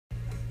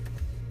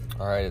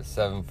All right, it's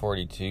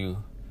 7:42.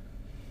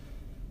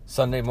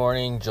 Sunday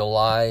morning,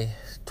 July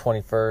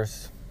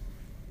 21st.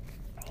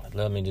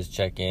 Let me just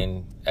check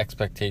in.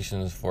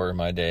 Expectations for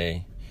my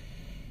day.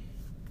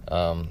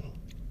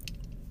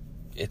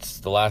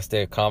 It's the last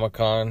day of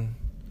Comic-Con.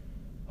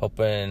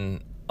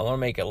 Hoping I want to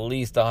make at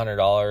least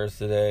 $100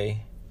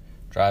 today.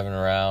 Driving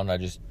around, I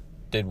just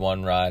did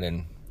one ride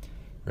and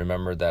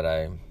remembered that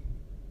I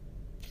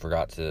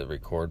forgot to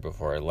record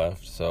before I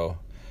left, so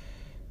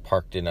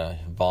parked in a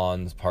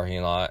Vons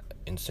parking lot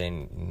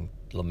in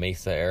La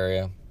Mesa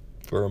area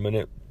for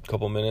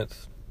couple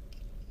minutes.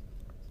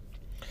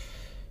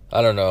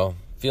 I don't know,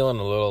 feeling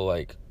a little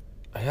like,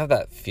 I have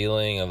that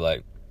feeling of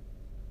like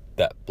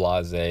that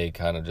blasé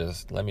kind of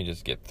just, let me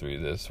just get through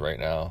this right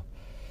now.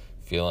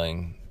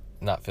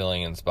 Not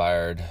feeling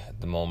inspired at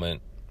the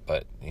moment,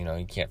 but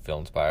you can't feel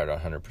inspired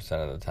 100%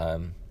 of the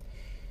time.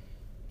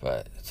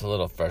 But it's a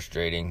little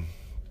frustrating.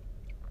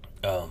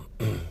 But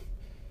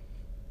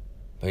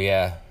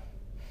yeah,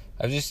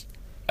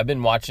 I've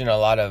been watching a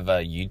lot of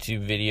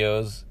YouTube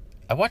videos.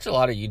 I watch a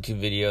lot of YouTube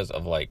videos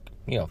of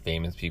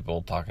famous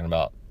people talking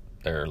about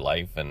their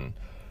life and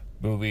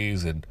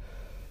movies and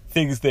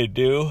things they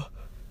do.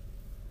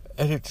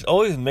 And it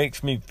always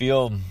makes me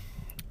feel,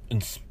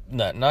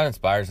 not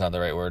inspired is not the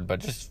right word,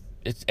 but just,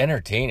 it's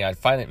entertaining. I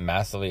find it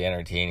massively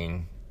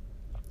entertaining.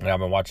 And I've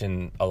been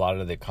watching a lot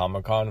of the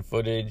Comic-Con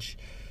footage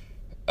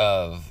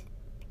of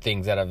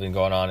things that have been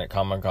going on at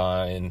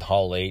Comic-Con and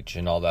Hall H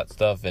and all that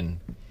stuff. And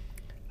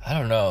I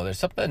don't know, there's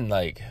something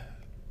like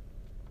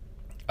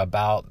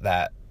about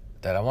that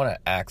I want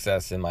to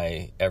access in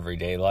my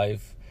everyday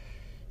life.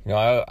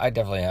 I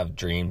definitely have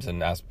dreams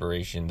and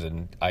aspirations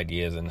and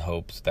ideas and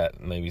hopes that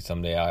maybe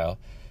someday I'll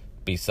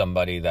be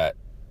somebody that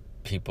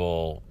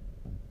people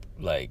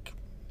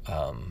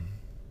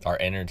are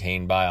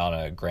entertained by on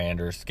a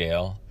grander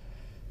scale.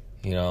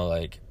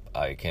 I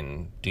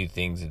can do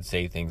things and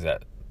say things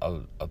that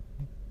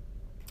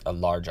a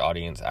large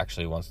audience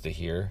actually wants to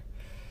hear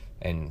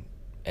and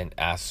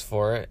asks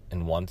for it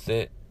and wants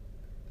it.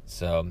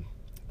 So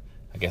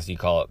I guess you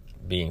call it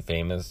being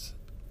famous.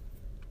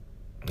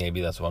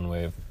 Maybe that's one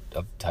way of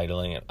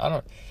titling it.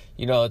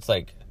 It's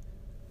like,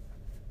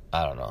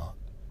 I don't know.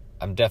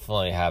 I'm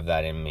definitely have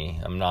that in me.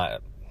 I'm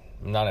not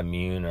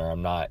immune, or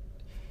I'm not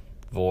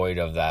void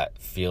of that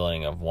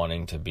feeling of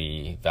wanting to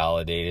be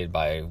validated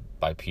by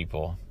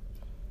people.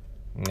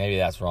 Maybe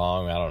that's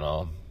wrong. I don't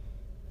know.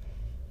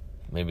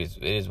 Maybe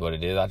it is what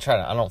it is. I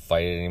don't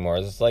fight it anymore.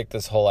 It's like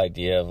this whole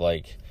idea of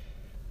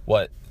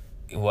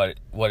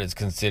what is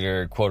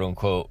considered quote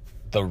unquote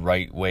the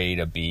right way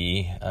to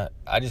be.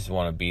 I just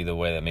want to be the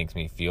way that makes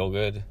me feel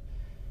good,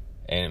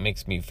 and it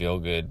makes me feel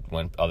good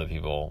when other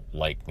people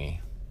like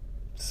me.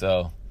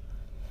 So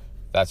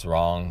if that's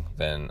wrong,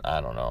 then I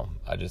don't know.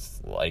 I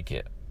just like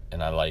it,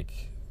 and I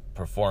like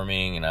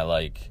performing, and I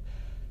like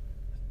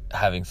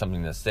having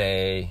something to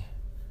say,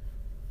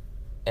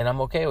 and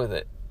I'm okay with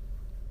it.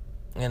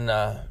 And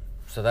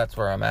so that's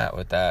where I'm at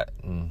with that.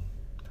 And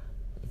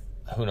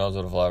who knows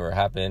what will ever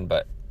happen,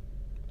 but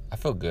I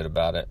feel good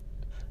about it.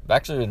 I've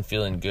actually been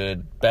feeling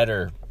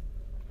better,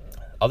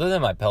 other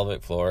than my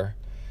pelvic floor.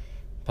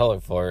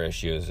 Pelvic floor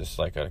issue is just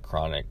like a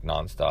chronic,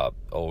 nonstop,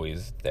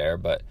 always there.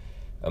 But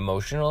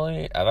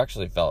emotionally, I've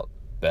actually felt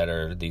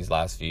better these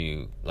last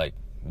few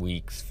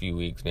weeks,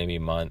 maybe a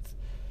month,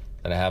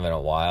 than I have in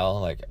a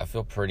while. I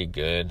feel pretty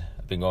good.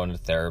 I've been going to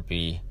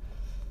therapy.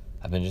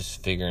 I've been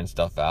just figuring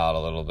stuff out a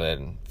little bit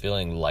and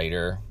feeling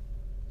lighter.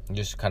 I'm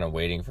just kind of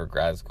waiting for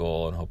grad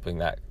school and hoping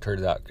that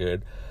turns out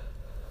good.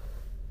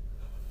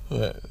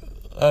 But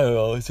I don't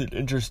know, life's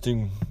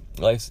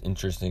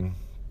interesting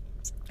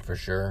for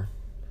sure.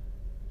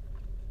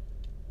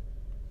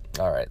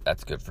 Alright,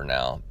 that's good for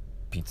now.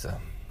 Pizza.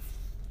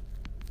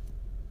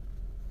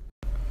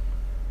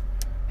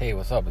 Hey,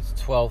 what's up? It's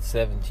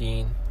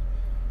 12:17.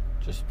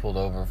 Just pulled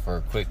over for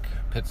a quick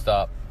pit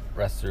stop,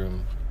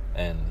 restroom,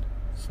 and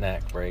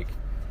snack break.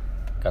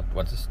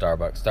 Went to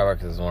Starbucks.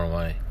 Starbucks is one of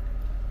my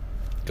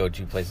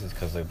go-to places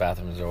because the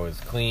bathrooms are always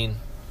clean,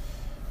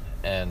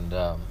 and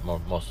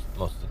most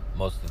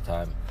of the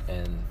time.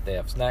 And they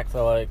have snacks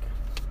I like.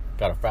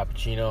 Got a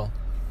frappuccino,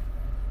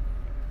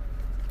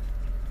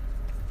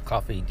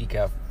 coffee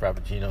decaf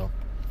frappuccino,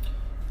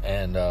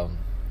 and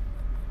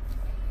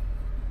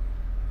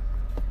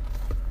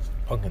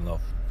pumpkin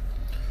loaf.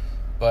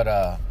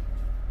 But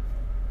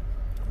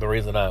the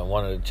reason I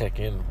wanted to check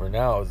in for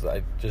now is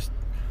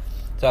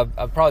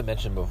I've probably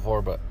mentioned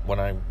before, but when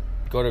I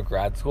go to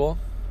grad school,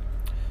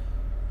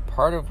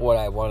 part of what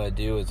I want to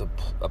do is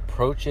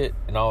approach it,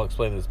 and I'll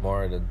explain this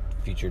more at a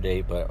future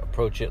date, but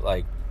approach it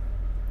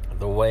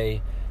the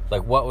way,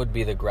 what would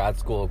be the grad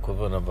school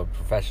equivalent of a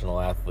professional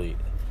athlete?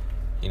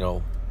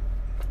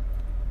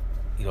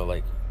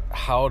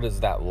 How does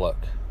that look?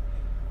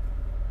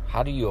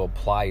 How do you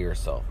apply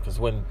yourself? Because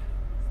with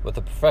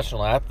a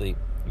professional athlete,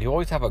 you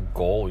always have a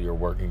goal you're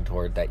working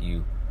toward, that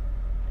in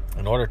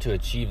order to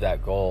achieve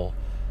that goal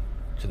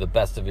to the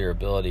best of your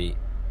ability,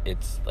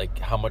 it's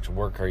how much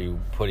work are you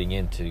putting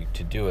into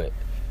to do it?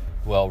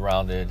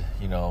 Well-rounded,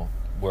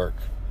 work,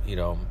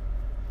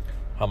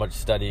 How much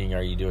studying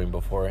are you doing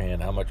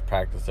beforehand? How much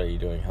practice are you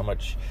doing?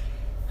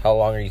 How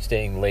long are you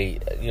staying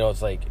late?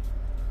 It's like,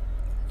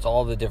 it's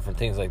all the different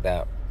things like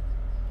that.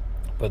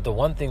 But the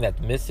one thing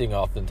that's missing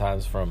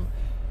oftentimes from,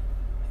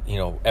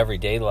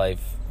 everyday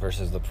life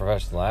versus the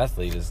professional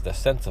athlete is the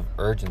sense of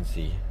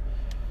urgency.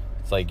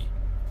 It's like,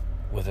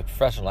 with a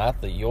professional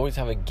athlete, you always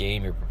have a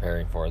game you're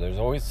preparing for. There's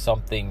always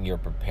something you're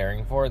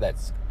preparing for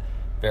that's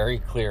very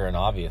clear and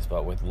obvious.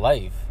 But with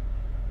life,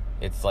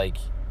 it's like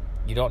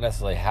you don't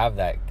necessarily have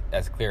that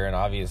as clear and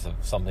obvious of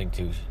something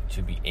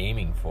to be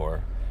aiming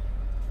for.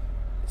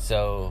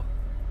 So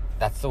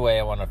that's the way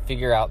I want to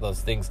figure out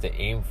those things to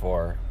aim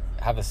for,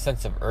 have a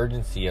sense of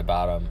urgency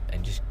about them,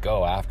 and just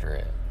go after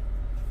it.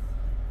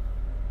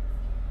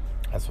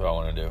 That's what I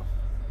want to do.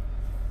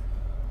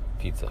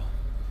 Pizza.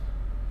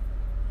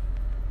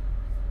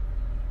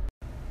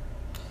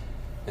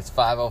 It's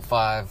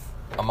 5:05.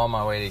 I'm on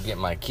my way to get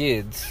my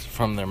kids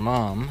from their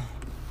mom.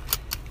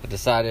 I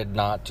decided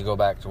not to go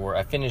back to work.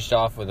 I finished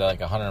off with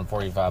like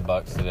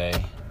 $145 today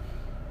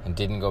and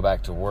didn't go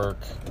back to work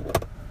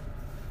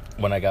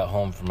when I got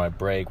home from my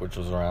break, which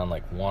was around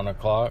like 1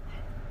 o'clock,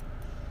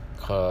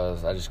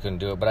 because I just couldn't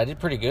do it. But I did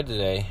pretty good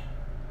today,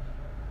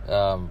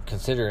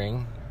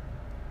 considering,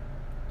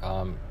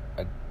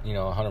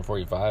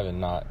 145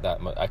 and not that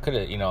much. I could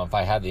have, if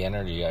I had the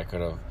energy, I could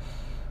have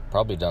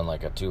probably done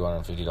like a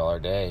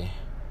 $250 day,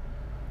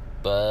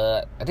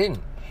 but I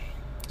didn't,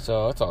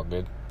 so it's all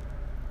good.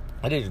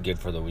 I did good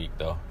for the week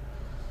though.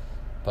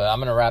 But I'm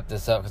gonna wrap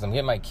this up because I'm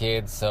getting my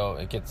kids, so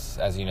it gets,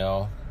 as you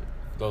know,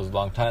 those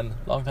long time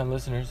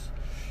listeners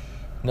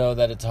know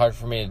that it's hard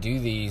for me to do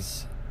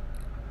these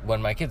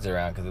when my kids are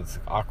around, because it's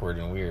awkward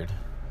and weird,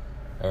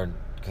 or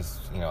because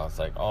it's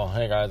like, oh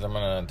hey guys, I'm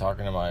gonna talk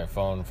into my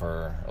phone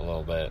for a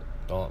little bit,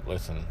 don't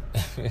listen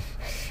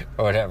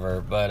or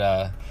whatever.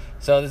 But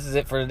so this is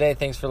it for today.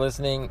 Thanks for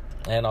listening,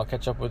 and I'll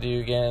catch up with you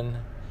again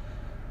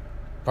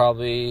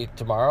probably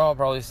tomorrow. I'll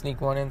probably sneak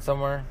one in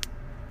somewhere.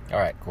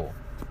 Alright, cool.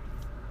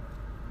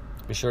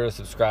 Be sure to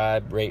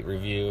subscribe, rate,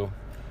 review,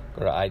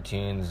 go to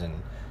iTunes,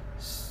 and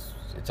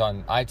it's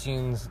on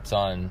iTunes, it's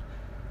on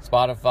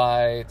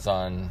Spotify, it's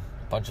on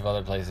a bunch of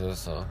other places,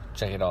 so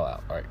check it all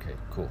out. Alright, okay,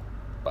 cool.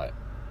 Bye.